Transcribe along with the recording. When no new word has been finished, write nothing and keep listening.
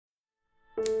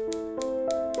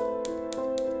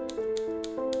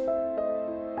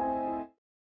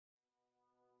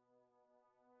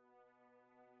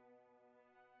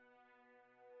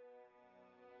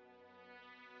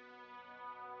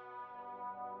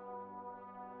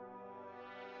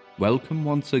Welcome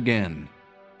once again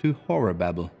to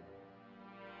HorrorBabble.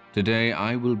 Today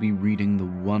I will be reading the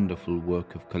wonderful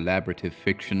work of collaborative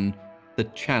fiction, The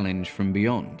Challenge from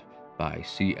Beyond, by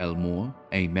C.L. Moore,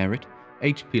 A. Merritt,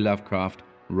 H.P. Lovecraft,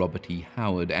 Robert E.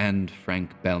 Howard, and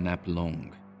Frank Belknap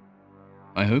Long.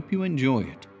 I hope you enjoy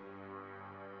it.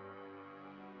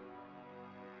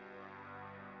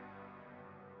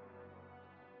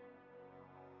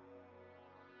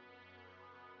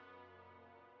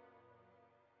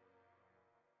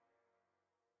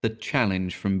 The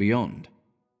Challenge from Beyond.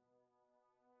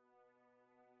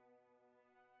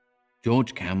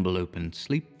 George Campbell opened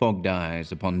sleep-fogged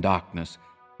eyes upon darkness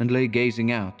and lay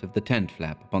gazing out of the tent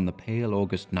flap upon the pale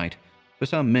August night for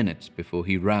some minutes before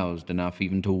he roused enough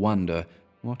even to wonder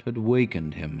what had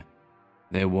wakened him.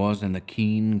 There was in the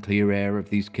keen, clear air of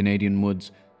these Canadian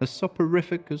woods a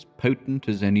soporific as potent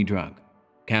as any drug.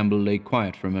 Campbell lay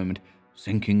quiet for a moment,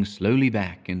 sinking slowly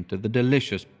back into the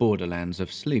delicious borderlands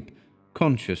of sleep,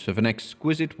 conscious of an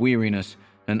exquisite weariness,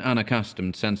 an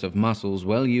unaccustomed sense of muscles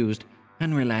well used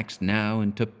and relaxed now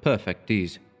into perfect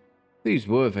ease. These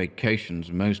were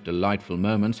vacation's most delightful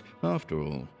moments, after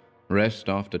all. Rest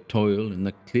after toil in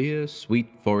the clear, sweet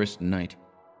forest night.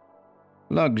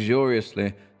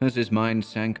 Luxuriously, as his mind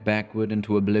sank backward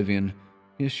into oblivion,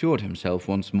 he assured himself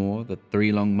once more that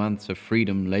 3 long months of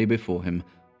freedom lay before him,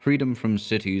 freedom from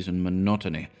cities and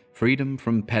monotony, freedom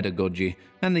from pedagogy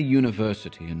and the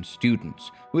university and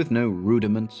students, with no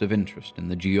rudiments of interest in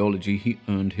the geology he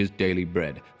earned his daily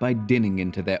bread by dinning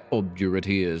into their obdurate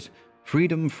ears,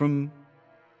 freedom from...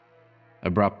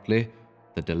 Abruptly,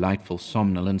 the delightful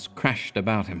somnolence crashed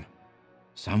about him.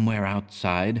 Somewhere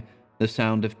outside, the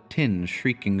sound of tin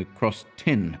shrieking across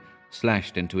tin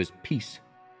slashed into his peace.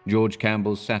 George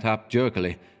Campbell sat up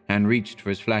jerkily and reached for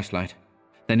his flashlight.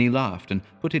 Then he laughed and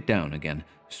put it down again,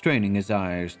 straining his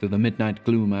eyes through the midnight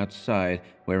gloom outside,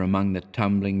 where among the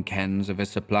tumbling cans of his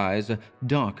supplies a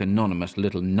dark, anonymous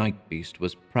little night beast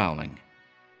was prowling.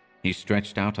 He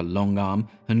stretched out a long arm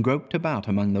and groped about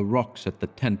among the rocks at the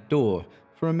tent door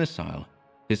for a missile.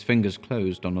 His fingers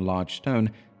closed on a large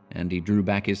stone, and he drew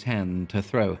back his hand to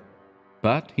throw.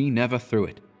 But he never threw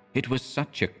it. It was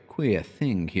such a queer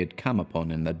thing he had come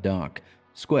upon in the dark,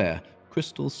 square,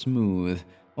 crystal smooth,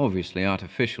 obviously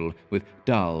artificial, with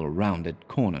dull, rounded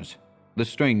corners. The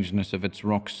strangeness of its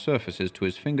rock surfaces to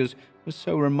his fingers was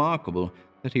so remarkable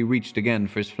that he reached again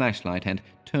for his flashlight and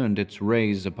turned its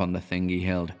rays upon the thing he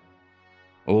held.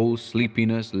 All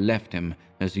sleepiness left him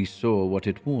as he saw what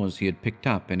it was he had picked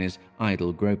up in his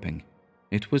idle groping.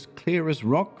 It was clear as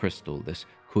rock crystal, this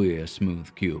queer,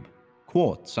 smooth cube.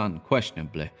 Quartz,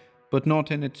 unquestionably, but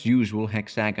not in its usual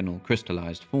hexagonal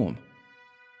crystallized form.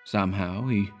 Somehow,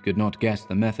 he could not guess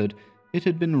the method, it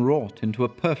had been wrought into a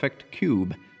perfect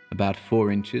cube, about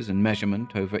 4 inches in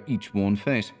measurement over each worn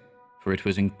face, for it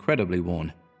was incredibly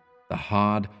worn. The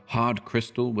hard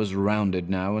crystal was rounded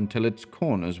now until its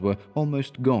corners were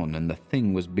almost gone, and the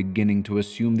thing was beginning to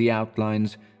assume the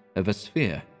outlines of a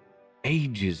sphere.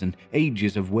 Ages and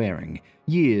ages of wearing,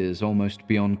 years almost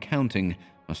beyond counting,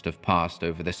 must have passed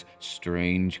over this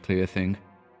strange, clear thing.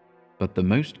 But the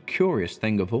most curious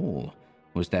thing of all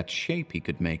was that shape he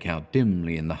could make out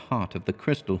dimly in the heart of the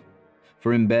crystal,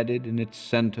 for embedded in its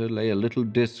center lay a little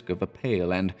disk of a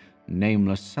pale and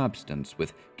nameless substance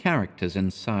with characters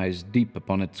incised deep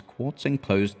upon its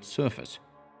quartz-enclosed surface,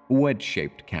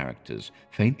 wedge-shaped characters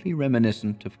faintly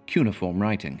reminiscent of cuneiform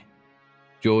writing.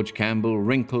 George Campbell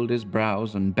wrinkled his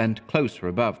brows and bent closer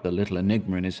above the little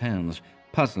enigma in his hands,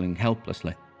 puzzling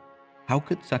helplessly. How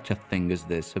could such a thing as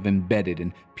this have embedded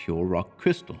in pure rock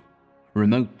crystal?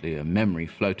 Remotely, a memory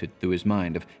floated through his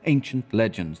mind of ancient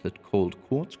legends that called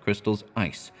quartz crystals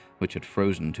ice, which had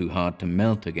frozen too hard to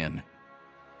melt again.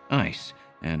 Ice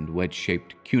and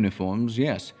wedge-shaped cuneiforms,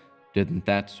 yes. Didn't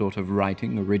that sort of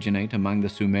writing originate among the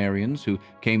Sumerians who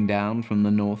came down from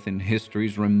the north in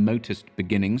history's remotest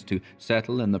beginnings to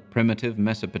settle in the primitive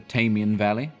Mesopotamian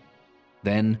valley?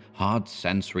 Then hard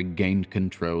sense regained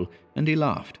control, and he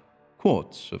laughed.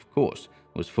 Quartz, of course,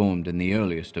 was formed in the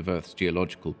earliest of Earth's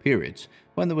geological periods,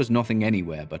 when there was nothing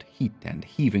anywhere but heat and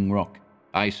heaving rock.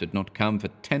 Ice had not come for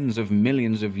tens of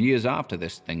millions of years after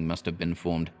this thing must have been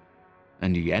formed.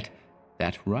 And yet,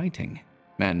 that writing,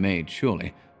 man-made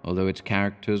surely, although its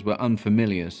characters were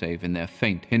unfamiliar save in their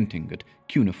faint hinting at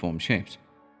cuneiform shapes.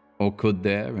 Or could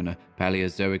there, in a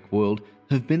Paleozoic world,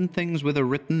 have been things with a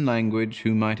written language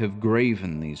who might have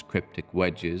graven these cryptic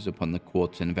wedges upon the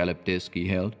quartz-enveloped disk he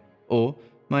held? Or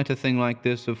might a thing like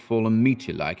this have fallen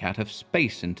meteor-like out of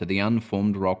space into the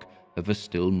unformed rock of a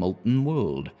still molten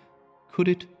world? Could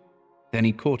it? Then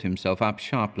he caught himself up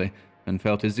sharply and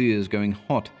felt his ears going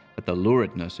hot at the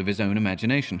luridness of his own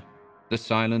imagination. The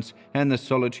silence and the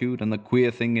solitude and the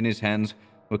queer thing in his hands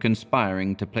were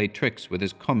conspiring to play tricks with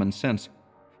his common sense.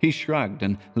 He shrugged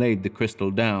and laid the crystal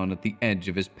down at the edge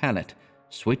of his pallet,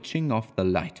 switching off the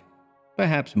light.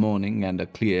 Perhaps morning and a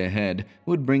clear head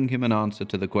would bring him an answer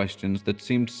to the questions that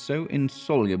seemed so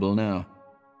insoluble now.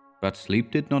 But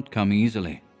sleep did not come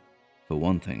easily. For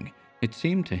one thing, it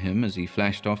seemed to him as he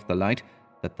flashed off the light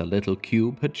that the little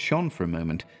cube had shone for a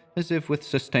moment, as if with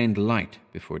sustained light,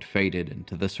 before it faded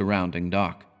into the surrounding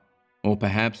dark. Or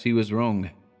perhaps he was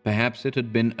wrong. Perhaps it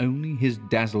had been only his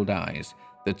dazzled eyes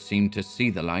that seemed to see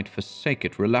the light forsake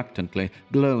it reluctantly,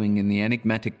 glowing in the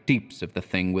enigmatic deeps of the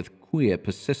thing with queer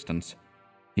persistence.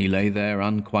 He lay there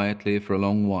unquietly for a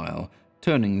long while,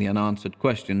 turning the unanswered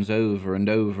questions over and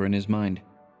over in his mind.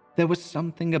 There was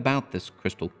something about this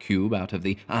crystal cube out of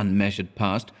the unmeasured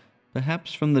past,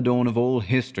 perhaps from the dawn of all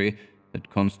history, that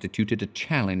constituted a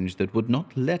challenge that would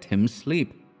not let him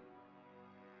sleep.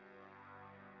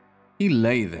 He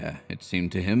lay there, it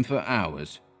seemed to him, for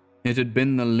hours. It had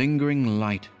been the lingering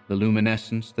light, the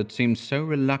luminescence that seemed so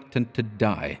reluctant to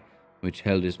die, which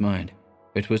held his mind.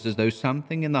 It was as though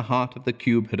something in the heart of the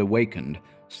cube had awakened,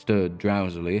 stirred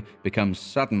drowsily, become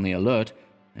suddenly alert,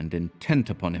 and intent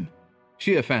upon him.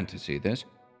 Sheer fantasy, this.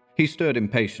 He stirred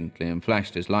impatiently and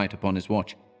flashed his light upon his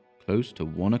watch. Close to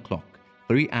 1 o'clock,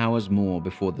 3 hours more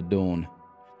before the dawn.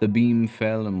 The beam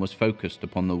fell and was focused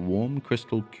upon the warm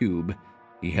crystal cube.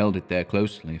 He held it there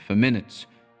closely for minutes.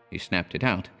 He snapped it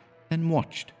out, then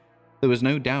watched. There was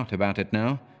no doubt about it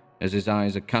now. As his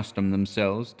eyes accustomed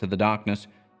themselves to the darkness,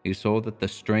 he saw that the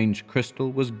strange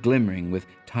crystal was glimmering with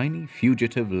tiny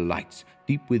fugitive lights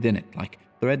deep within it like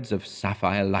threads of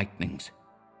sapphire lightnings.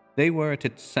 They were at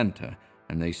its center,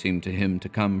 and they seemed to him to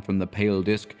come from the pale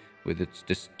disk with its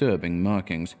disturbing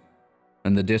markings.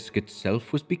 And the disk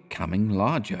itself was becoming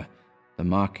larger, the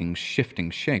markings shifting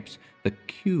shapes. The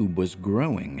cube was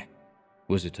growing.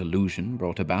 Was it illusion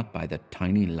brought about by the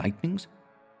tiny lightnings?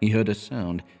 He heard a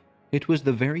sound. It was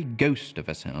the very ghost of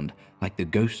a sound, like the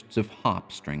ghosts of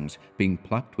harp strings being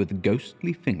plucked with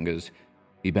ghostly fingers.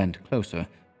 He bent closer.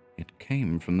 It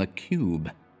came from the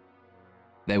cube.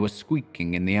 There was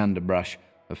squeaking in the underbrush,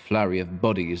 a flurry of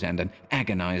bodies, and an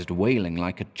agonized wailing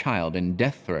like a child in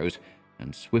death throes,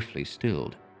 and swiftly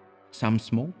stilled. Some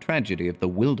small tragedy of the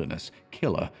wilderness,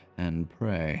 killer and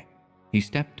prey. He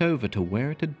stepped over to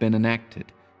where it had been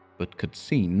enacted, but could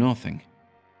see nothing.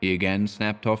 He again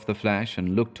snapped off the flash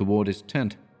and looked toward his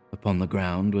tent. Upon the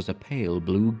ground was a pale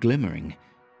blue glimmering.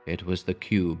 It was the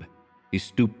cube. He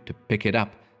stooped to pick it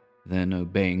up, then,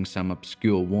 obeying some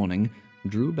obscure warning,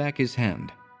 drew back his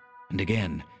hand. And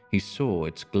again he saw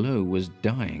its glow was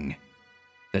dying.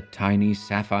 The tiny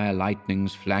sapphire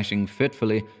lightnings flashing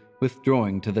fitfully,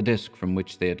 withdrawing to the disk from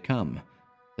which they had come.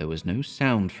 There was no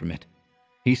sound from it.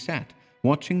 He sat,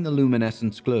 watching the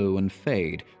luminescence glow and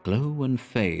fade,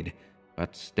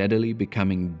 but steadily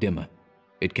becoming dimmer.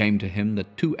 It came to him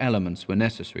that 2 elements were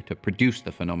necessary to produce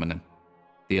the phenomenon: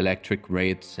 the electric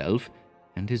ray itself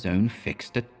and his own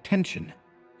fixed attention.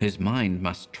 His mind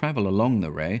must travel along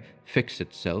the ray, fix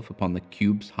itself upon the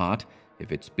cube's heart,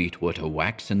 if its beat were to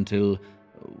wax until...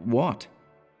 what?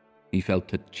 He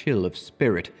felt a chill of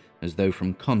spirit, as though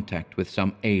from contact with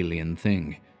some alien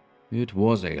thing. It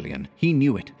was alien. He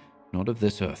knew it. Not of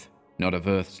this earth. Not of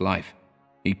Earth's life.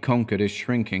 He conquered his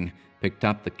shrinking, picked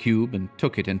up the cube, and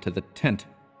took it into the tent.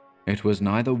 It was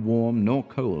neither warm nor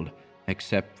cold.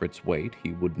 Except for its weight,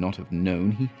 he would not have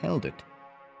known he held it.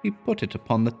 He put it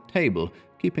upon the table,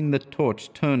 keeping the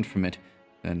torch turned from it,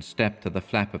 then stepped to the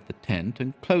flap of the tent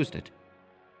and closed it.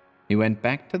 He went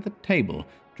back to the table,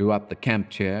 drew up the camp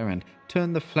chair, and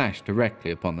turned the flash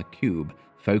directly upon the cube,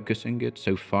 focusing it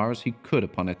so far as he could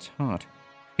upon its heart.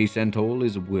 He sent all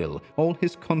his will, all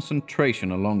his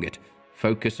concentration along it,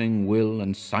 focusing will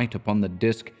and sight upon the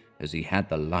disk as he had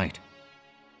the light.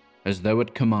 As though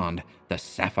at command, the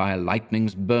sapphire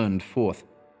lightnings burned forth.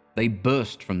 They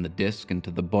burst from the disk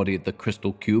into the body of the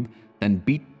crystal cube, then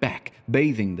beat back,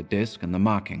 bathing the disk and the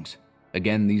markings.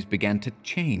 Again these began to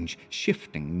change,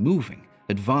 shifting, moving,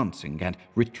 advancing and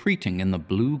retreating in the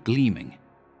blue gleaming.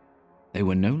 They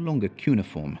were no longer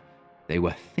cuneiform. They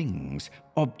were things,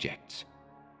 objects.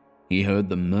 He heard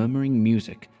the murmuring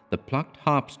music, the plucked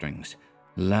harp strings.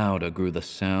 Louder grew the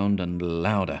sound and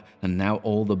now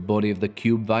all the body of the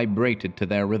cube vibrated to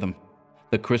their rhythm.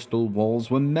 The crystal walls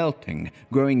were melting,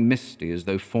 growing misty as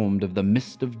though formed of the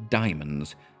mist of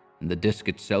diamonds, and the disk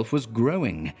itself was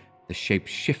growing, the shape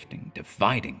shifting,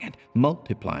 dividing, and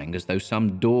multiplying as though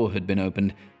some door had been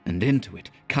opened, and into it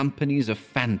companies of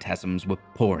phantasms were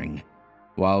pouring,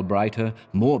 while brighter,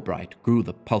 more bright, grew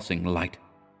the pulsing light.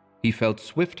 He felt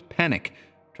swift panic,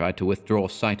 tried to withdraw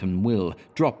sight and will,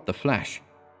 dropped the flash.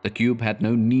 The cube had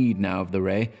no need now of the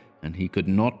ray, and he could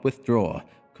not withdraw,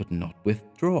 could not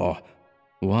withdraw.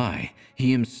 Why,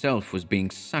 he himself was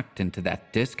being sucked into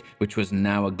that disk, which was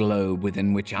now a globe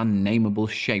within which unnameable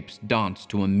shapes danced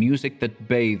to a music that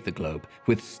bathed the globe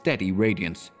with steady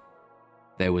radiance.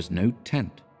 There was no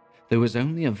tent. There was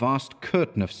only a vast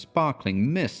curtain of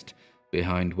sparkling mist,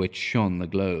 behind which shone the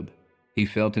globe. He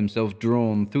felt himself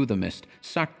drawn through the mist,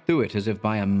 sucked through it as if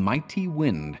by a mighty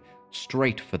wind,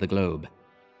 straight for the globe.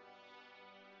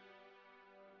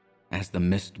 As the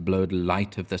mist-blurred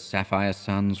light of the sapphire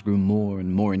suns grew more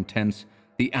and more intense,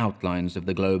 the outlines of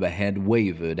the globe ahead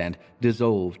wavered and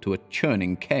dissolved to a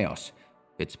churning chaos.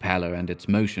 Its pallor and its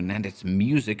motion and its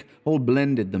music all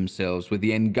blended themselves with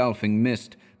the engulfing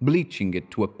mist, bleaching it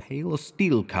to a pale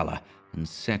steel color and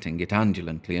setting it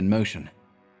undulantly in motion.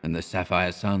 And the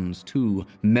sapphire suns, too,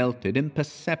 melted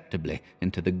imperceptibly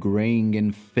into the graying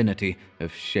infinity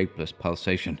of shapeless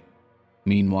pulsation.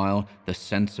 Meanwhile, the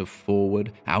sense of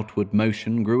forward, outward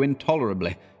motion grew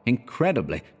intolerably,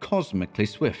 incredibly, cosmically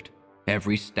swift.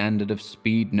 Every standard of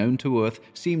speed known to Earth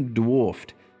seemed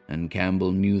dwarfed, and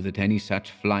Campbell knew that any such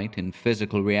flight in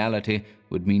physical reality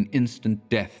would mean instant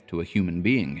death to a human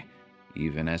being.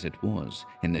 Even as it was,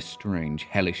 in this strange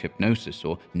hellish hypnosis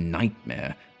or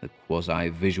nightmare, the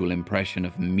quasi-visual impression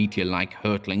of meteor-like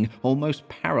hurtling almost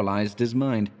paralyzed his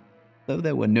mind. Though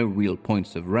there were no real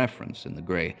points of reference in the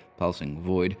grey, pulsing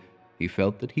void, he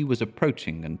felt that he was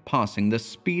approaching and passing the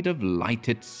speed of light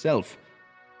itself.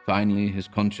 Finally, his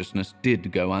consciousness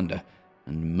did go under,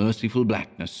 and merciful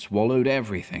blackness swallowed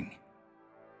everything.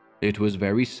 It was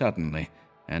very suddenly,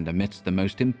 and amidst the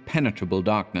most impenetrable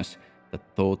darkness,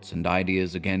 that thoughts and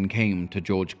ideas again came to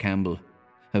George Campbell.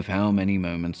 Of how many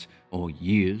moments, or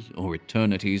years, or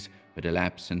eternities had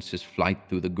elapsed since his flight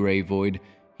through the grey void,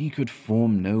 he could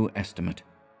form no estimate.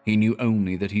 He knew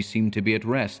only that he seemed to be at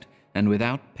rest, and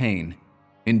without pain.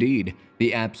 Indeed,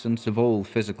 the absence of all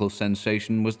physical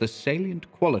sensation was the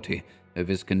salient quality of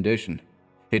his condition.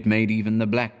 It made even the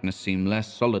blackness seem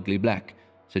less solidly black,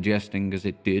 suggesting as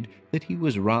it did that he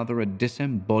was rather a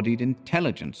disembodied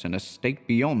intelligence in a state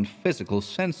beyond physical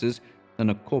senses than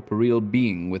a corporeal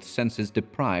being with senses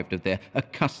deprived of their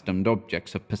accustomed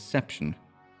objects of perception.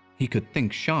 He could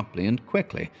think sharply and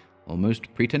quickly,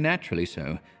 almost preternaturally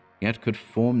so, yet could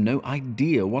form no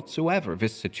idea whatsoever of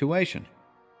his situation.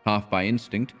 Half by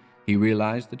instinct, he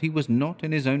realized that he was not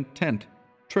in his own tent.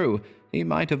 True, he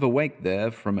might have awaked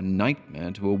there from a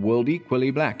nightmare to a world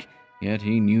equally black, yet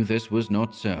he knew this was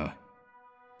not so.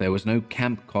 There was no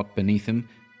camp cot beneath him.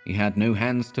 He had no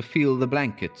hands to feel the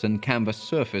blankets and canvas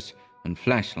surface and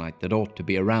flashlight that ought to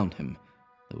be around him.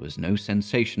 There was no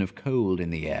sensation of cold in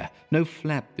the air, no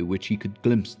flap through which he could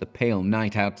glimpse the pale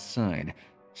night outside.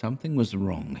 Something was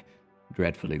wrong,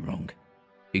 dreadfully wrong.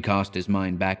 He cast his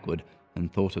mind backward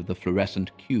and thought of the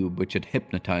fluorescent cube which had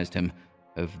hypnotized him,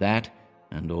 of that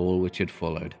and all which had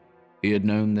followed. He had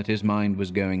known that his mind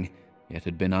was going, yet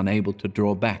had been unable to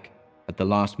draw back. At the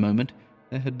last moment,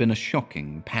 there had been a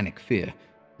shocking, panic fear,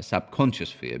 a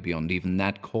subconscious fear beyond even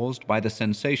that caused by the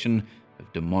sensation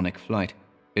of demonic flight.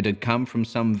 It had come from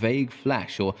some vague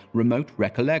flash or remote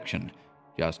recollection,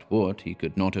 just what he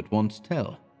could not at once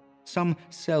tell. Some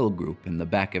cell group in the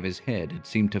back of his head had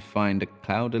seemed to find a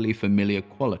cloudily familiar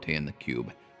quality in the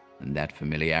cube, and that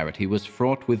familiarity was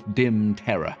fraught with dim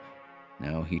terror.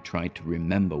 Now he tried to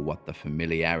remember what the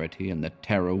familiarity and the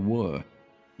terror were.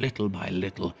 Little by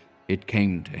little, it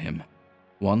came to him.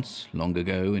 Once, long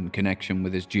ago, in connection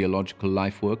with his geological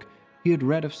lifework, he had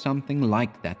read of something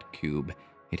like that cube.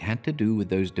 It had to do with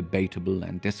those debatable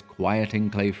and disquieting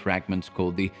clay fragments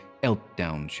called the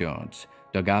Eltdown shards,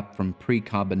 dug up from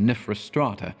pre-Carboniferous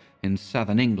strata in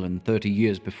southern England 30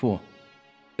 years before.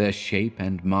 Their shape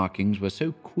and markings were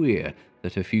so queer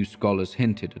that a few scholars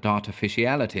hinted at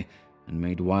artificiality and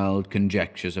made wild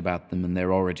conjectures about them and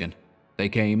their origin. They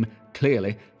came,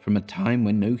 clearly, from a time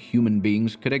when no human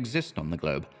beings could exist on the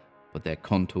globe, but their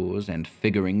contours and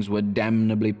figurings were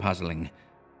damnably puzzling.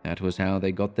 That was how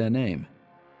they got their name.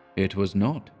 It was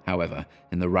not, however,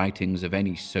 in the writings of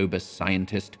any sober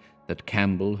scientist that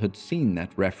Campbell had seen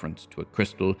that reference to a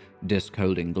crystal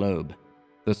disc-holding globe.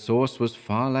 The source was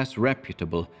far less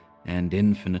reputable and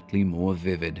infinitely more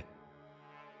vivid.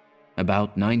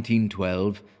 About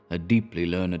 1912, a deeply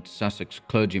learned Sussex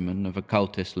clergyman of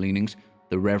occultist leanings,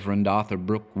 the Reverend Arthur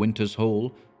Brooke Winters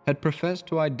Hall, had professed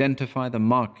to identify the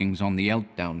markings on the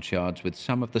Eltdown shards with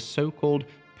some of the so-called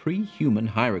pre-human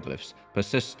hieroglyphs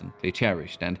persistently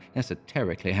cherished and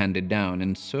esoterically handed down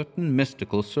in certain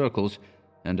mystical circles.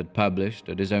 and had published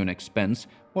at his own expense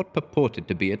what purported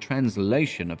to be a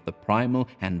translation of the primal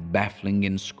and baffling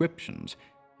inscriptions,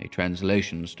 a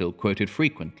translation still quoted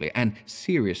frequently and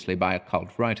seriously by occult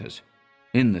writers.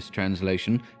 In this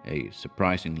translation, a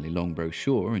surprisingly long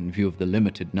brochure, in view of the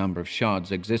limited number of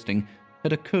shards existing,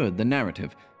 had occurred the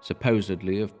narrative,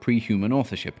 supposedly of pre-human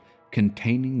authorship,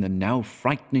 containing the now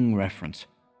frightening reference.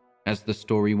 As the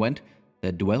story went,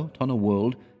 there dwelt on a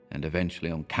world, and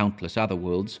eventually on countless other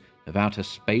worlds, of outer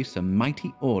space a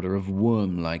mighty order of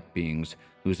worm-like beings,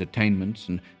 whose attainments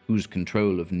and whose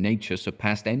control of nature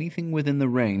surpassed anything within the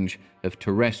range of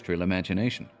terrestrial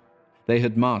imagination. They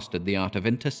had mastered the art of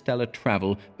interstellar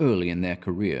travel early in their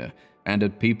career, and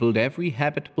had peopled every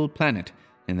habitable planet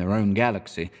in their own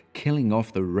galaxy, killing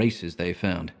off the races they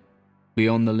found.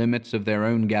 Beyond the limits of their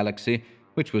own galaxy,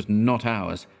 which was not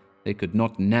ours, they could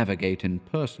not navigate in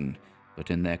person, but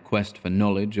in their quest for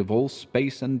knowledge of all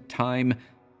space and time,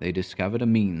 they discovered a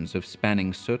means of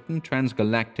spanning certain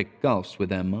transgalactic gulfs with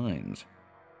their minds.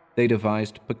 They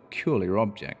devised peculiar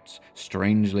objects,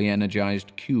 strangely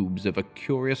energized cubes of a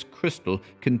curious crystal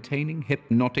containing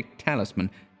hypnotic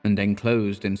talisman and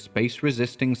enclosed in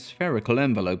space-resisting spherical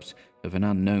envelopes of an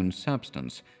unknown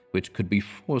substance, which could be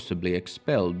forcibly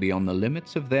expelled beyond the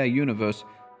limits of their universe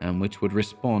and which would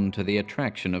respond to the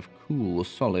attraction of cool,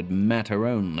 solid matter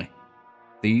only.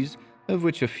 These, of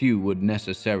which a few would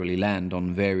necessarily land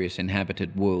on various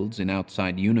inhabited worlds in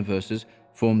outside universes,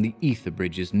 form the ether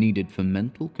bridges needed for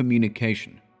mental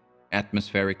communication.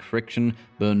 Atmospheric friction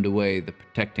burned away the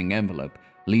protecting envelope,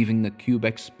 leaving the cube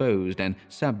exposed and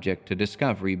subject to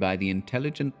discovery by the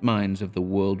intelligent minds of the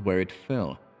world where it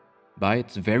fell. By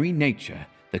its very nature,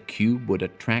 the cube would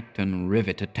attract and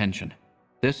rivet attention.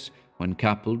 This, when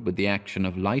coupled with the action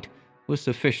of light, was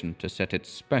sufficient to set its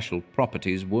special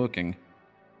properties working.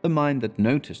 The mind that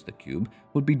noticed the cube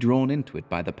would be drawn into it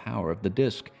by the power of the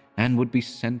disk, and would be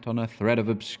sent on a thread of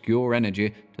obscure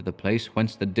energy to the place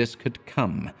whence the disk had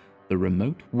come, the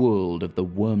remote world of the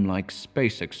worm-like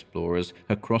space explorers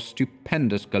across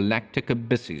stupendous galactic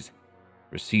abysses.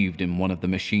 Received in one of the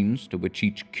machines to which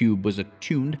each cube was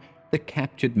attuned, the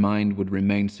captured mind would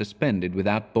remain suspended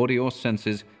without body or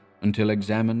senses until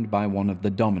examined by one of the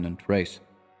dominant race.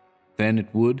 Then it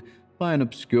would, by an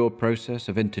obscure process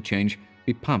of interchange,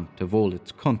 be pumped of all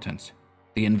its contents.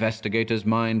 The investigator's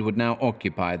mind would now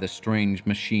occupy the strange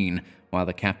machine, while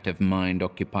the captive mind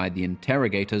occupied the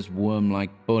interrogator's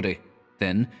worm-like body.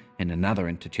 Then, in another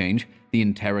interchange, the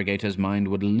interrogator's mind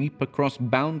would leap across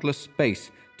boundless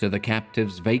space to the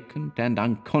captive's vacant and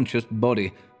unconscious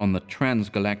body on the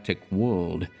transgalactic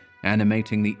world,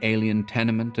 animating the alien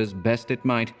tenement as best it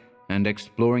might, and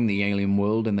exploring the alien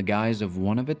world in the guise of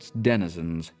one of its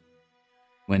denizens.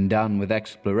 When done with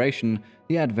exploration,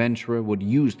 the adventurer would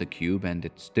use the cube and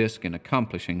its disk in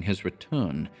accomplishing his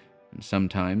return, and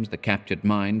sometimes the captured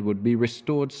mind would be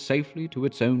restored safely to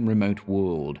its own remote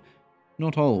world.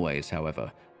 Not always,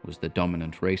 however, was the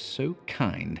dominant race so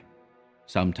kind.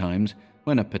 Sometimes,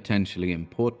 when a potentially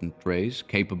important race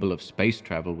capable of space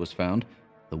travel was found,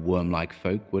 the worm-like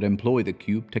folk would employ the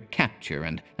cube to capture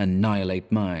and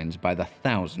annihilate minds by the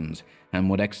thousands, and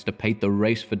would extirpate the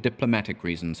race for diplomatic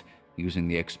reasons, using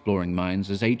the exploring minds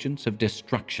as agents of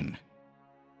destruction.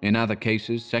 In other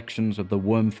cases, sections of the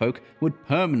wormfolk would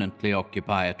permanently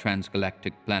occupy a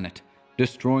transgalactic planet,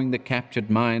 destroying the captured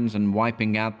minds and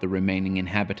wiping out the remaining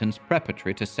inhabitants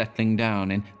preparatory to settling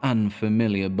down in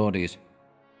unfamiliar bodies.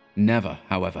 Never,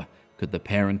 however, could the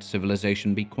parent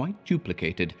civilization be quite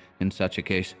duplicated in such a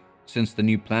case, since the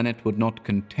new planet would not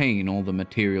contain all the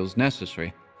materials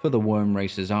necessary for the worm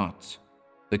race's arts.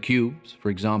 The cubes, for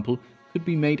example, could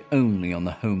be made only on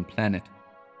the home planet.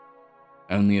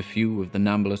 Only a few of the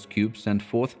numberless cubes sent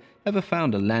forth ever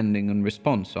found a landing and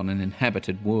response on an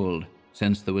inhabited world,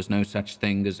 since there was no such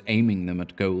thing as aiming them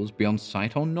at goals beyond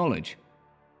sight or knowledge.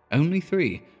 Only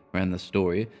 3, ran the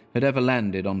story, had ever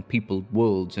landed on peopled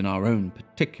worlds in our own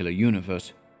particular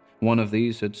universe. One of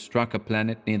these had struck a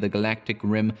planet near the galactic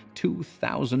rim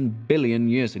 2,000 billion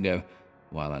years ago,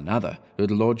 while another had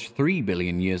lodged 3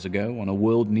 billion years ago on a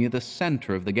world near the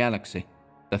center of the galaxy.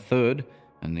 The third,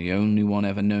 and the only one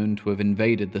ever known to have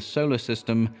invaded the solar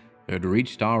system, had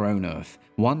reached our own Earth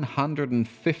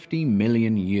 150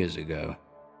 million years ago.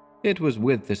 It was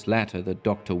with this latter that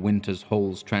Dr. Winters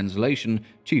Hall's translation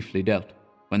chiefly dealt.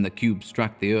 When the cube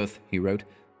struck the Earth, he wrote,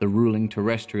 the ruling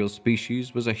terrestrial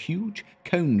species was a huge,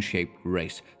 cone-shaped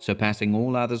race, surpassing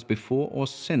all others before or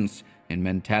since in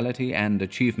mentality and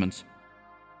achievements.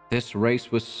 This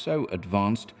race was so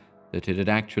advanced that it had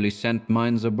actually sent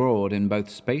minds abroad in both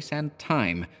space and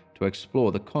time to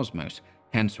explore the cosmos,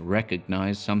 hence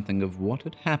recognize something of what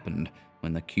had happened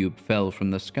when the cube fell from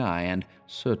the sky, and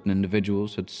certain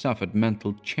individuals had suffered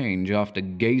mental change after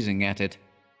gazing at it.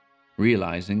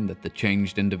 Realizing that the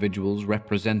changed individuals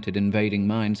represented invading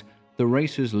minds, the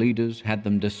race's leaders had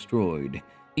them destroyed,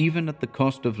 even at the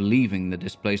cost of leaving the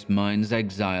displaced minds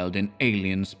exiled in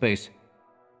alien space.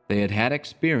 They had had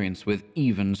experience with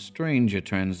even stranger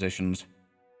transitions.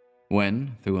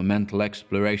 When, through a mental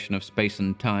exploration of space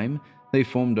and time, they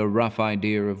formed a rough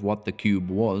idea of what the cube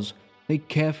was, they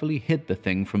carefully hid the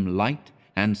thing from light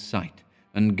and sight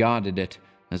and guarded it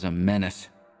as a menace.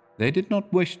 They did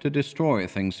not wish to destroy a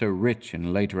thing so rich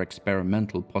in later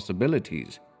experimental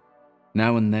possibilities.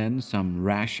 Now and then, some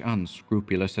rash,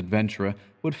 unscrupulous adventurer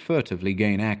would furtively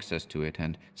gain access to it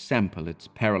and sample its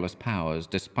perilous powers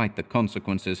despite the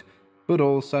consequences, but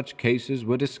all such cases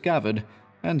were discovered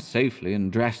and safely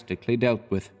and drastically dealt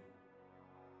with.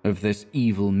 Of this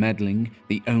evil meddling,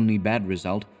 the only bad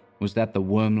result was that the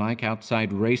worm-like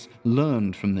outside race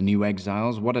learned from the new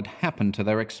exiles what had happened to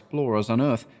their explorers on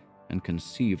Earth and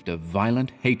conceived a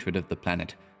violent hatred of the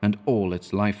planet and all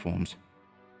its life forms.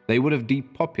 They would have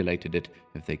depopulated it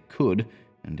if they could,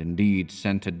 and indeed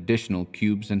sent additional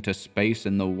cubes into space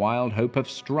in the wild hope of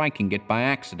striking it by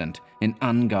accident in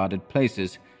unguarded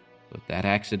places, but that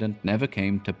accident never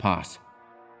came to pass.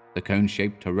 The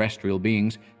cone-shaped terrestrial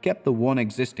beings kept the one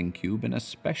existing cube in a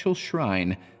special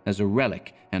shrine as a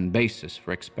relic and basis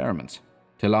for experiments,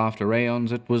 till after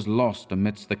aeons it was lost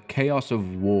amidst the chaos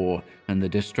of war and the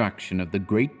destruction of the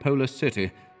great polar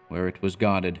city where it was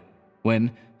guarded,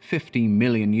 when, 50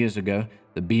 million years ago,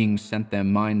 the beings sent their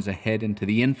minds ahead into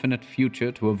the infinite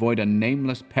future to avoid a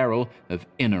nameless peril of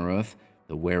inner Earth.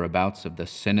 The whereabouts of the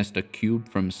sinister cube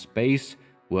from space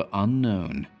were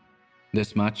unknown.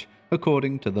 This much,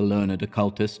 according to the learned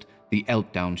occultist, the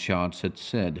Eltdown shards had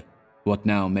said. What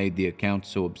now made the account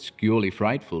so obscurely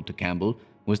frightful to Campbell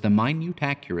was the minute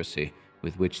accuracy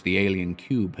with which the alien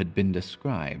cube had been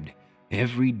described.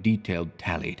 Every detail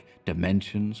tallied: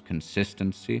 dimensions,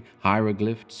 consistency,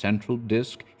 hieroglyph, central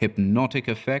disk, hypnotic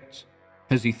effects.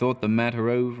 As he thought the matter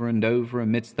over and over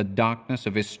amidst the darkness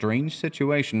of his strange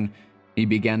situation, he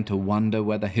began to wonder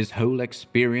whether his whole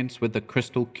experience with the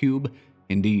crystal cube,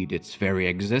 indeed its very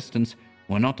existence,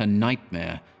 were not a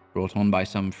nightmare brought on by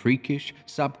some freakish,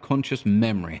 subconscious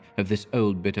memory of this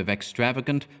old bit of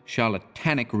extravagant,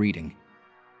 charlatanic reading.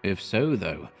 If so,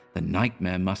 though, the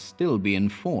nightmare must still be in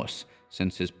force,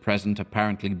 since his present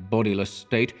apparently bodiless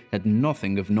state had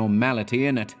nothing of normality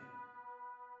in it.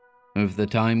 Of the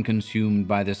time consumed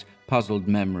by this puzzled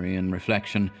memory and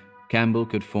reflection, Campbell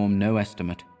could form no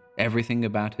estimate. Everything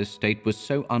about his state was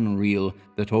so unreal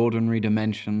that ordinary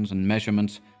dimensions and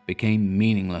measurements became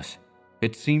meaningless.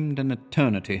 It seemed an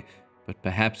eternity, but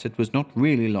perhaps it was not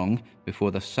really long before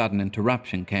the sudden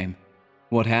interruption came.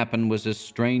 What happened was as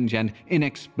strange and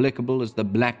inexplicable as the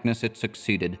blackness it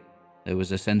succeeded. There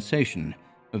was a sensation,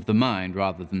 of the mind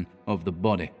rather than of the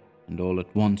body, and all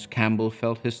at once Campbell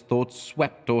felt his thoughts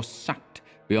swept or sucked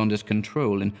beyond his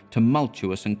control in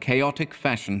tumultuous and chaotic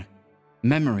fashion.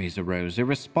 Memories arose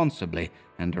irresponsibly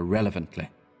and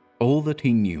irrelevantly. All that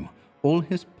he knew, all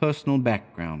his personal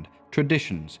background,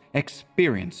 traditions,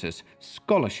 experiences,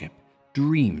 scholarship,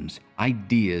 dreams,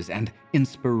 ideas, and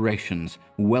inspirations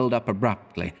welled up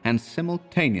abruptly and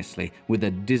simultaneously with a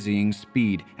dizzying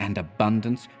speed and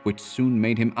abundance which soon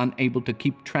made him unable to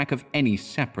keep track of any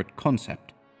separate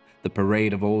concept. The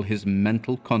parade of all his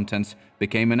mental contents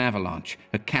became an avalanche,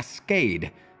 a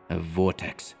cascade, a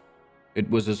vortex. It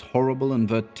was as horrible and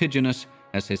vertiginous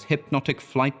as his hypnotic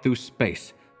flight through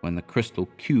space when the crystal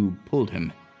cube pulled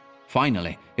him.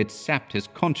 Finally, it sapped his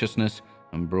consciousness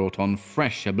and brought on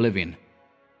fresh oblivion.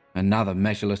 Another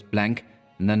measureless blank,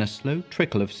 and then a slow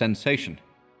trickle of sensation.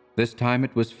 This time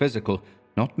it was physical,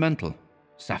 not mental.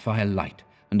 Sapphire light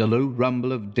and a low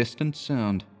rumble of distant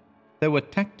sound. There were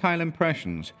tactile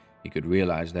impressions. He could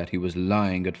realize that he was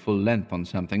lying at full length on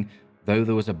something, though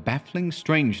there was a baffling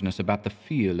strangeness about the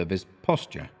feel of his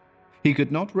posture. He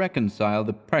could not reconcile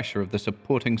the pressure of the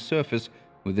supporting surface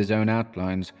with his own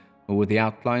outlines, or with the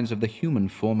outlines of the human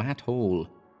form at all.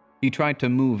 He tried to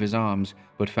move his arms,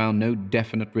 but found no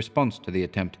definite response to the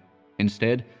attempt.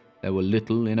 Instead, there were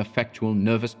little, ineffectual,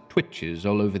 nervous twitches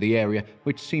all over the area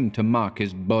which seemed to mark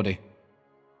his body.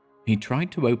 He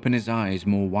tried to open his eyes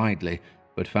more widely,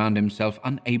 but found himself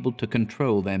unable to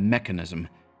control their mechanism.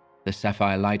 The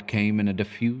sapphire light came in a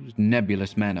diffused,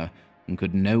 nebulous manner, and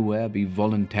could nowhere be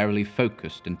voluntarily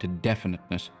focused into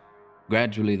definiteness.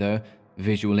 Gradually, though,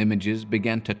 visual images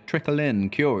began to trickle in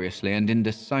curiously and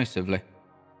indecisively.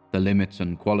 The limits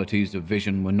and qualities of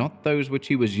vision were not those which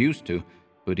he was used to,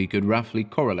 but he could roughly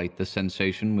correlate the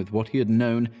sensation with what he had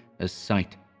known as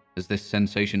sight. As this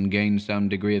sensation gained some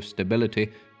degree of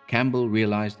stability, Campbell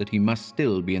realized that he must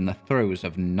still be in the throes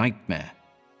of nightmare.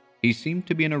 He seemed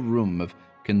to be in a room of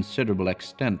considerable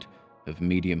extent, of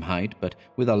medium height, but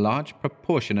with a large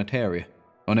proportionate area.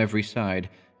 On every side,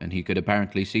 and he could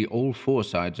apparently see all four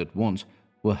sides at once,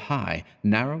 were high,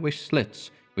 narrowish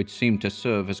slits which seemed to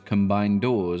serve as combined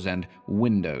doors and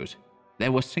windows.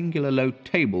 There were singular low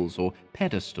tables or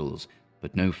pedestals,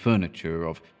 but no furniture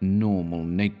of normal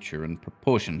nature and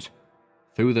proportions.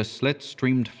 Through the slits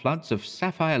streamed floods of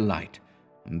sapphire light,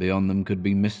 and beyond them could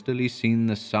be mistily seen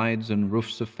the sides and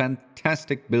roofs of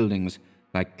fantastic buildings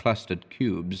like clustered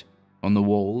cubes. On the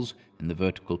walls and the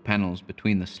vertical panels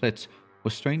between the slits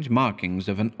were strange markings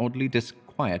of an oddly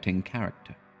disquieting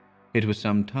character. It was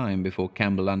some time before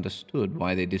Campbell understood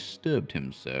why they disturbed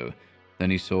him so. Then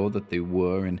he saw that they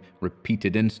were, in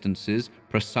repeated instances,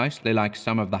 precisely like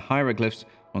some of the hieroglyphs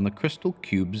on the crystal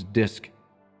cube's disk.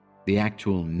 The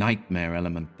actual nightmare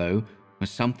element, though, was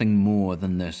something more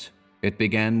than this. It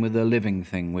began with a living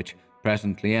thing which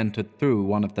presently entered through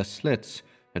one of the slits,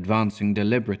 advancing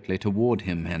deliberately toward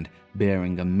him and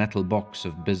bearing a metal box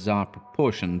of bizarre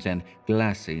proportions and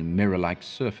glassy, mirror-like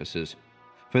surfaces.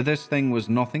 For this thing was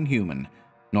nothing human,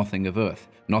 nothing of earth,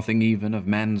 nothing even of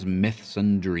man's myths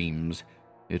and dreams.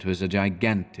 It was a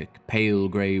gigantic, pale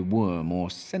grey worm or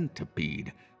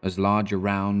centipede, as large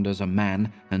around as a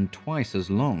man and twice as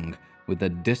long, with a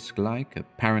disc-like,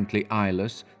 apparently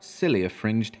eyeless,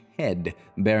 cilia-fringed head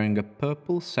bearing a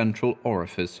purple central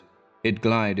orifice. It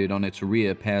glided on its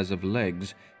rear pairs of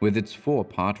legs, with its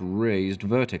forepart raised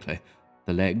vertically,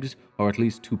 the legs, or at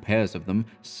least two pairs of them,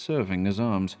 serving as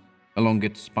arms. Along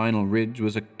its spinal ridge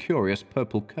was a curious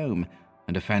purple comb,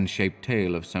 and a fan-shaped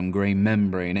tail of some grey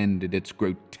membrane ended its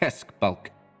grotesque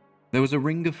bulk. There was a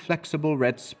ring of flexible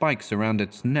red spikes around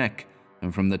its neck,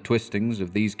 and from the twistings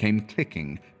of these came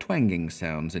clicking, twanging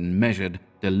sounds in measured,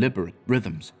 deliberate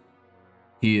rhythms.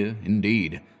 Here,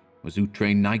 indeed, was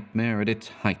outre nightmare at its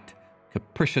height,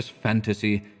 capricious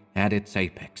fantasy at its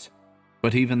apex.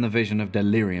 But even the vision of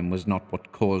delirium was not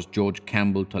what caused George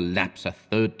Campbell to lapse a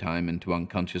third time into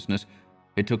unconsciousness.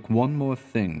 It took one more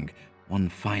thing, one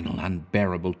final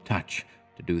unbearable touch,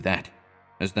 to do that.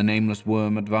 As the nameless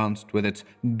worm advanced with its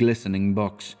glistening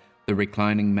box, the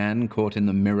reclining man caught in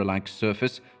the mirror-like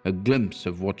surface a glimpse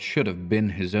of what should have been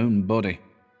his own body.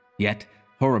 Yet,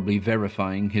 horribly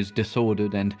verifying his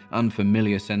disordered and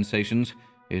unfamiliar sensations,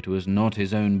 it was not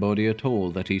his own body at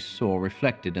all that he saw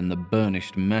reflected in the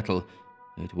burnished metal.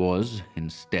 It was,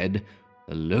 instead,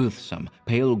 the loathsome,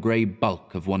 pale grey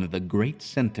bulk of one of the great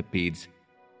centipedes.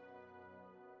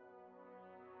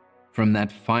 From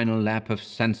that final lap of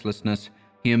senselessness,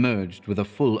 he emerged with a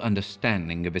full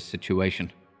understanding of his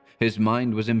situation. His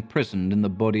mind was imprisoned in the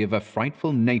body of a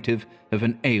frightful native of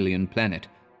an alien planet,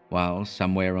 while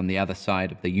somewhere on the other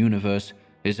side of the universe,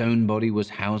 his own body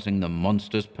was housing the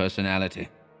monster's personality.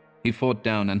 He fought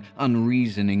down an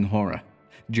unreasoning horror.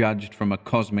 Judged from a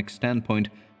cosmic standpoint,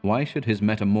 why should his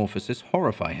metamorphosis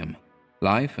horrify him?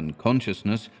 Life and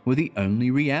consciousness were the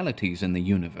only realities in the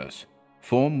universe.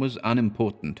 Form was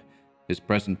unimportant. His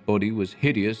present body was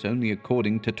hideous only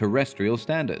according to terrestrial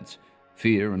standards.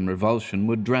 Fear and revulsion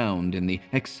were drowned in the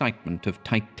excitement of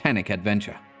titanic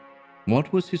adventure.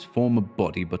 What was his former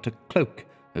body but a cloak,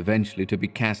 eventually to be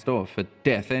cast off at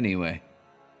death anyway?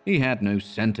 He had no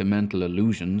sentimental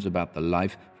illusions about the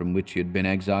life from which he had been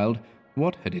exiled.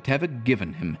 What had it ever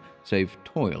given him, save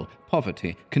toil,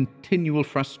 poverty, continual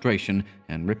frustration,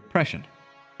 and repression?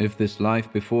 If this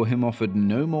life before him offered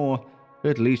no more,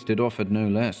 at least it offered no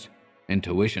less.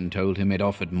 Intuition told him it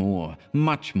offered more,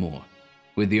 much more.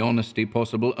 With the honesty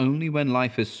possible only when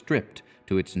life is stripped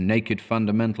to its naked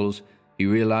fundamentals, he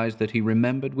realized that he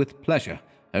remembered with pleasure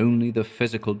only the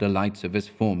physical delights of his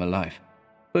former life.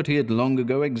 But he had long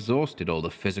ago exhausted all the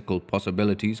physical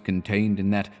possibilities contained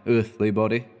in that earthly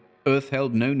body. Earth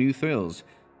held no new thrills,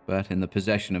 but in the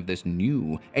possession of this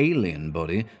new, alien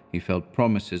body, he felt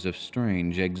promises of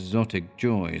strange, exotic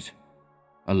joys.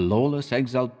 A lawless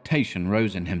exultation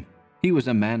rose in him. He was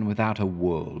a man without a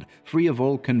world, free of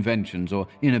all conventions or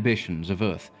inhibitions of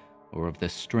Earth, or of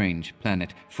this strange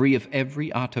planet, free of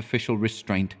every artificial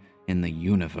restraint in the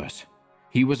universe.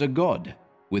 He was a god.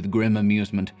 With grim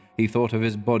amusement, he thought of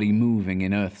his body moving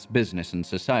in Earth's business and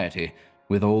society,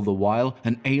 with all the while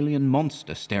an alien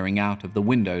monster staring out of the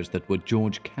windows that were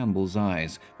George Campbell's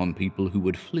eyes on people who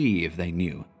would flee if they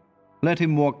knew. Let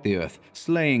him walk the Earth,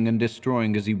 slaying and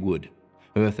destroying as he would.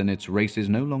 Earth and its races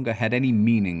no longer had any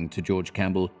meaning to George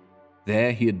Campbell.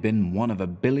 There he had been one of a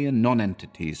billion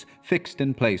non-entities, fixed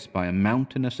in place by a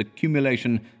mountainous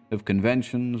accumulation of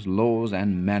conventions, laws,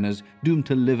 and manners, doomed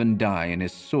to live and die in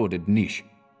his sordid niche.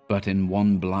 but in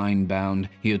one blind bound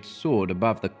he had soared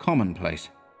above the commonplace.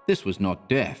 This was not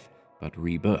death, but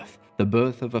rebirth, the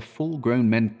birth of a full-grown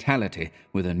mentality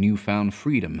with a newfound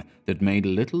freedom that made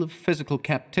little of physical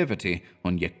captivity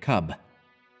on Yakub.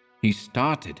 He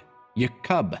started.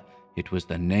 Yakub. It was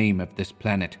the name of this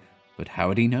planet, but how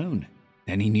had he known?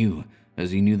 Then he knew,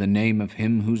 as he knew the name of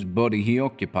him whose body he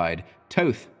occupied,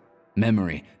 Toth.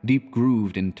 Memory, deep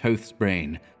grooved in Toth's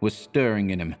brain, was stirring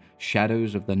in him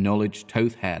shadows of the knowledge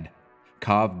Toth had.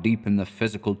 Carved deep in the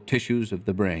physical tissues of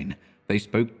the brain, they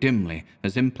spoke dimly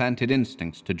as implanted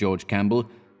instincts to George Campbell,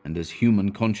 and as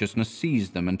human consciousness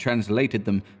seized them and translated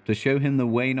them to show him the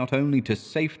way not only to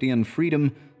safety and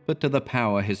freedom, but to the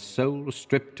power his soul,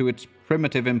 stripped to its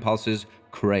primitive impulses,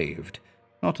 craved.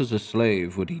 Not as a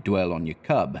slave would he dwell on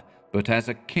Yakub, but as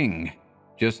a king,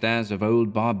 just as of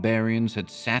old barbarians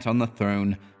had sat on the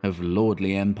throne of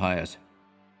lordly empires.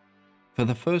 For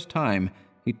the first time,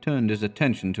 he turned his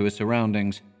attention to his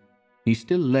surroundings. He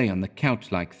still lay on the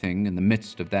couch-like thing in the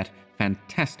midst of that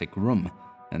fantastic room,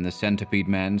 and the centipede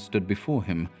man stood before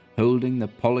him, holding the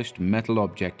polished metal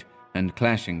object and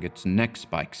clashing its neck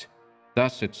spikes.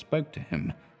 Thus it spoke to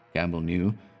him, Campbell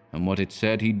knew, and what it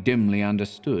said he dimly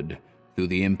understood, through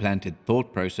the implanted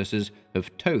thought processes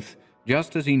of Toth,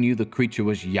 just as he knew the creature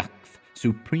was Yakth,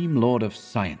 supreme lord of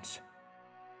science.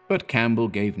 But Campbell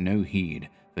gave no heed,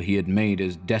 for he had made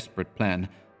his desperate plan,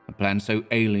 a plan so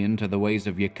alien to the ways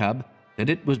of Yakub that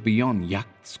it was beyond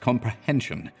Yakth's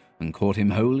comprehension and caught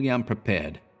him wholly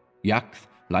unprepared. Yakth,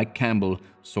 like Campbell,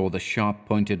 saw the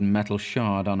sharp-pointed metal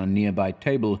shard on a nearby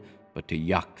table, but to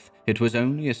Yakth it was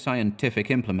only a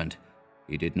scientific implement.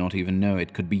 He did not even know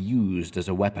it could be used as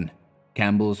a weapon.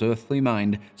 Campbell's earthly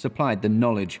mind supplied the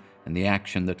knowledge and the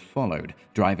action that followed,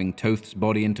 driving Toth's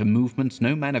body into movements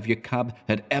no man of Yakub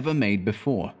had ever made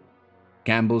before.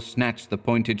 Campbell snatched the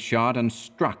pointed shard and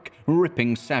struck,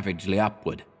 ripping savagely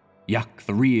upward. Yakth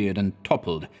reared and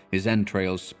toppled, his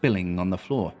entrails spilling on the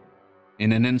floor.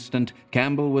 In an instant,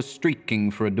 Campbell was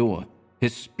streaking for a door.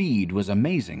 His speed was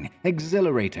amazing,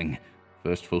 exhilarating,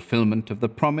 first fulfillment of the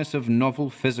promise of novel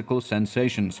physical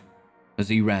sensations. As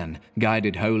he ran,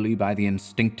 guided wholly by the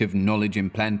instinctive knowledge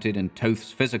implanted in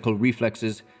Toth's physical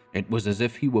reflexes, it was as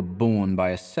if he were borne by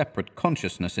a separate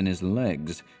consciousness in his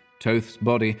legs. Toth's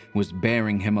body was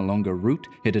bearing him along a route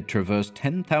it had traversed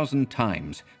 10,000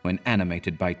 times when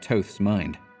animated by Toth's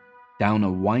mind. Down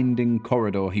a winding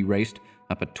corridor he raced,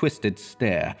 up a twisted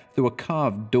stair, through a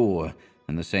carved door,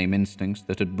 and the same instincts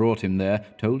that had brought him there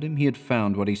told him he had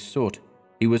found what he sought.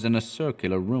 He was in a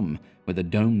circular room with a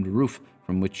domed roof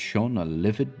from which shone a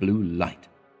livid blue light.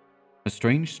 A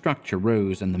strange structure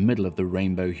rose in the middle of the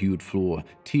rainbow-hued floor,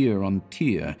 tier on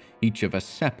tier, each of a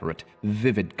separate,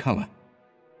 vivid color.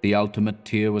 The ultimate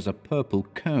tier was a purple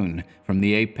cone, from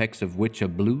the apex of which a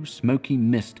blue, smoky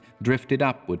mist drifted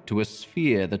upward to a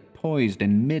sphere that poised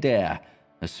in mid-air,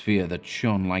 a sphere that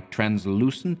shone like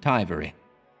translucent ivory.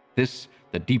 This,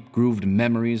 the deep-grooved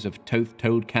memories of Toth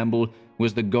told Campbell,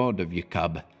 was the god of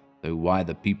Yakub, though why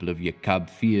the people of Yakub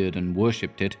feared and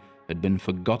worshipped it had been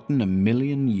forgotten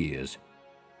 1,000,000 years.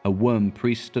 A worm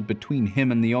priest stood between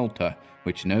him and the altar,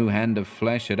 which no hand of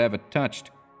flesh had ever touched.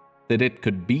 That it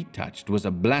could be touched was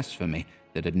a blasphemy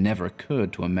that had never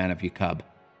occurred to a man of Yakub.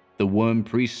 The worm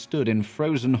priest stood in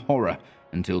frozen horror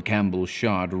until Campbell's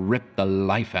shard ripped the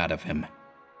life out of him.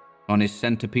 On his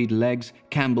centipede legs,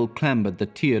 Campbell clambered the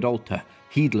tiered altar,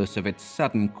 heedless of its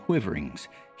sudden quiverings,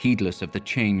 heedless of the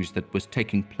change that was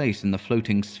taking place in the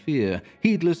floating sphere,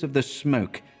 heedless of the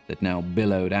smoke that now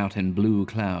billowed out in blue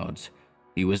clouds.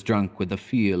 He was drunk with the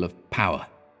feel of power.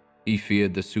 He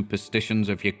feared the superstitions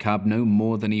of Yakub no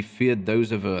more than he feared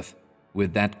those of Earth.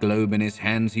 With that globe in his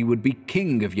hands, he would be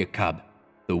king of Yakub.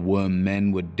 The worm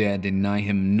men would dare deny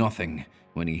him nothing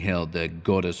when he held their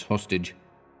goddess hostage.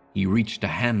 He reached a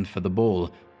hand for the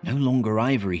ball, no longer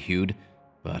ivory-hued,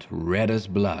 but red as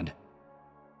blood.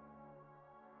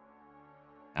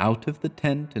 Out of the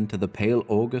tent into the pale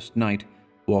August night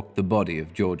walked the body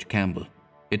of George Campbell.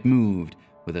 It moved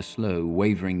with a slow,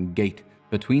 wavering gait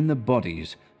between the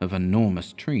bodies of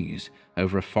enormous trees,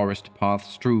 over a forest path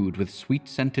strewed with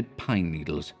sweet-scented pine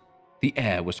needles. The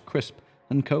air was crisp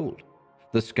and cold.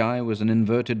 The sky was an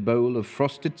inverted bowl of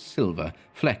frosted silver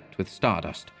flecked with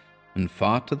stardust, and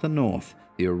far to the north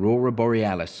the aurora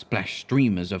borealis splashed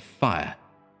streamers of fire.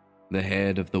 The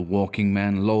head of the walking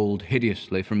man lolled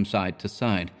hideously from side to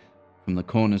side. From the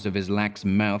corners of his lax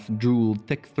mouth drooled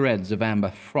thick threads of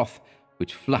amber froth,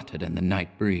 which fluttered in the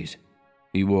night breeze.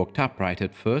 He walked upright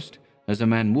at first, as a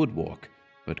man would walk,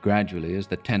 but gradually, as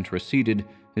the tent receded,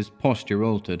 his posture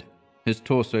altered. His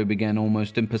torso began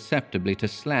almost imperceptibly to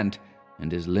slant,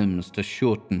 and his limbs to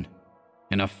shorten.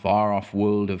 In a far-off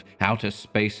world of outer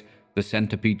space, the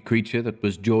centipede creature that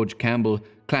was George Campbell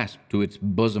clasped to its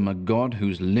bosom a god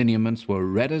whose lineaments were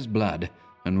red as blood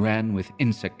and ran with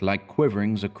insect-like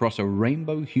quiverings across a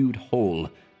rainbow-hued hall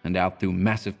and out through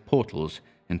massive portals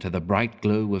into the bright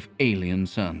glow of alien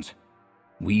suns.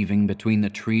 Weaving between the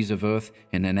trees of earth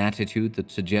in an attitude that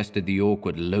suggested the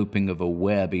awkward loping of a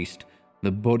werebeast,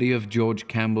 the body of George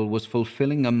Campbell was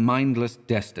fulfilling a mindless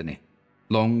destiny.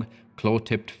 Long,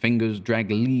 claw-tipped fingers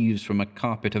dragged leaves from a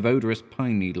carpet of odorous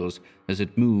pine needles as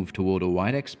it moved toward a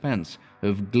wide expanse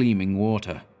of gleaming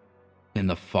water. In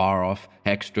the far-off,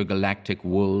 extragalactic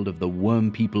world of the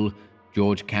worm people,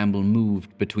 George Campbell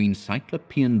moved between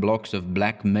cyclopean blocks of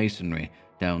black masonry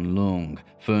down long,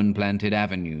 fern-planted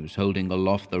avenues holding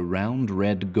aloft the round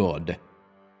red god.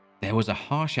 There was a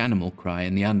harsh animal cry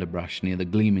in the underbrush near the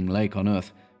gleaming lake on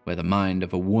Earth, where the mind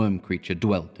of a worm creature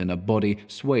dwelt in a body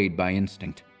swayed by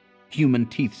instinct. Human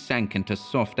teeth sank into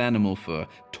soft animal fur,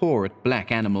 tore at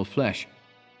black animal flesh.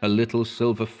 A little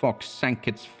silver fox sank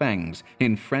its fangs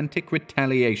in frantic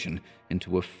retaliation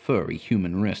into a furry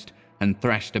human wrist and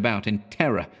thrashed about in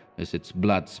terror as its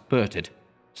blood spurted.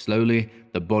 Slowly,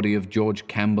 the body of George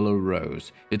Campbell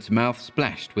arose, its mouth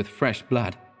splashed with fresh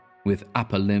blood. With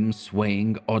upper limbs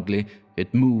swaying oddly,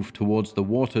 it moved towards the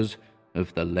waters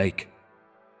of the lake.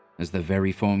 As the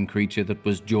veriform creature that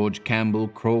was George Campbell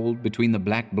crawled between the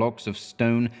black blocks of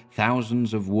stone,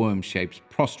 thousands of worm shapes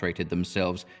prostrated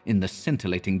themselves in the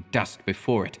scintillating dust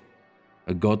before it.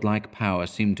 A godlike power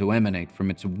seemed to emanate from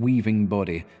its weaving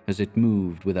body as it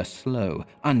moved with a slow,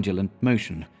 undulant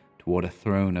motion toward a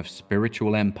throne of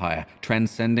spiritual empire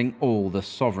transcending all the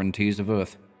sovereignties of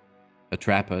earth. A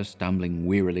trapper, stumbling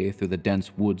wearily through the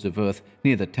dense woods of earth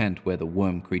near the tent where the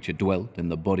worm creature dwelt in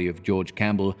the body of George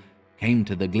Campbell, came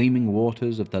to the gleaming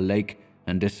waters of the lake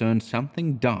and discerned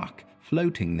something dark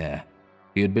floating there.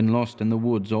 He had been lost in the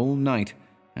woods all night,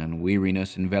 and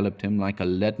weariness enveloped him like a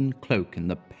leaden cloak in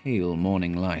the pale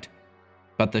morning light.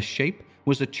 But the shape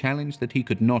was a challenge that he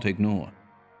could not ignore.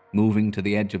 Moving to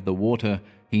the edge of the water,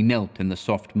 he knelt in the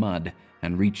soft mud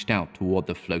and reached out toward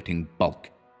the floating bulk.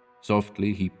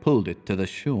 Softly, he pulled it to the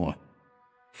shore.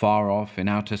 Far off in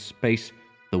outer space,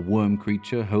 the worm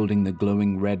creature holding the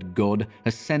glowing red god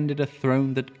ascended a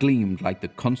throne that gleamed like the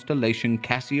constellation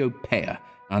Cassiopeia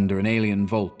under an alien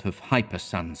vault of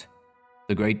hypersuns.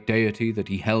 The great deity that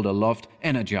he held aloft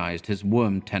energized his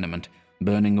worm tenement,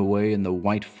 burning away in the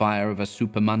white fire of a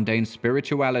supermundane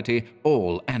spirituality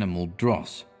all animal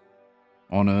dross.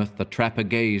 On earth, the trapper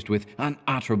gazed with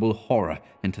unutterable horror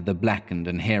into the blackened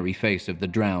and hairy face of the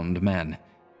drowned man.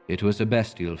 It was a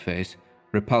bestial face,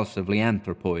 repulsively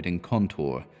anthropoid in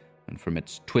contour, and from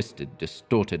its twisted,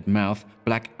 distorted mouth,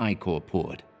 black ichor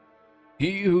poured.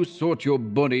 "He who sought your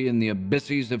body in the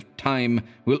abysses of time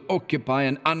will occupy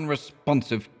an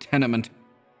unresponsive tenement,"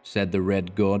 said the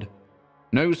red god.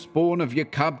 "No spawn of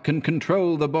Yakub can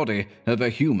control the body of a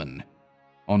human.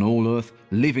 On all earth,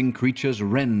 living creatures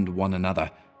rend one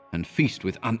another and feast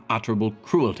with unutterable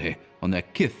cruelty on their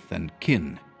kith and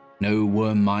kin. No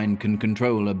worm mind can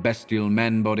control a bestial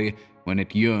man-body when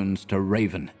it yearns to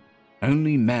raven.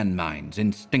 Only man-minds,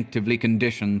 instinctively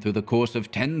conditioned through the course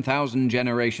of 10,000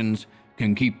 generations,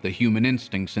 can keep the human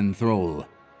instincts in thrall.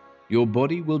 Your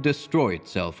body will destroy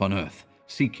itself on earth,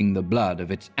 seeking the blood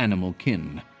of its animal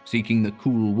kin, seeking the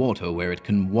cool water where it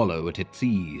can wallow at its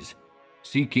ease,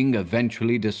 seeking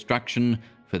eventually destruction,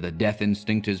 for the death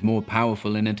instinct is more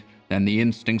powerful in it than the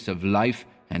instincts of life,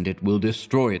 and it will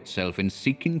destroy itself in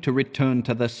seeking to return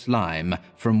to the slime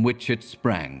from which it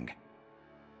sprang."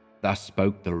 Thus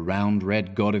spoke the round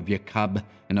red god of Yakub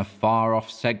in a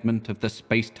far-off segment of the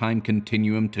space-time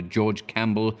continuum to George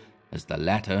Campbell, as the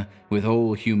latter, with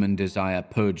all human desire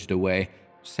purged away,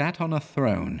 sat on a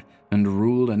throne and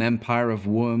ruled an empire of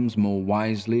worms more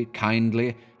wisely,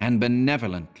 kindly, and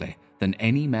benevolently than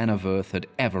any man of earth had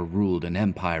ever ruled an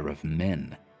empire of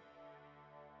men.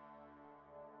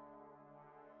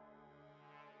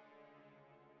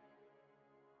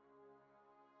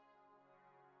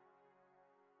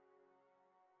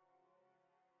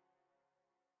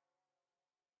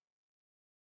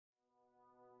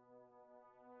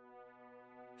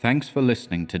 Thanks for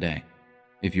listening today.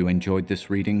 If you enjoyed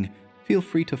this reading, feel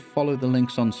free to follow the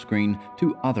links on screen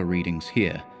to other readings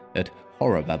here at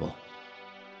HorrorBabble.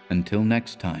 Until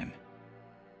next time.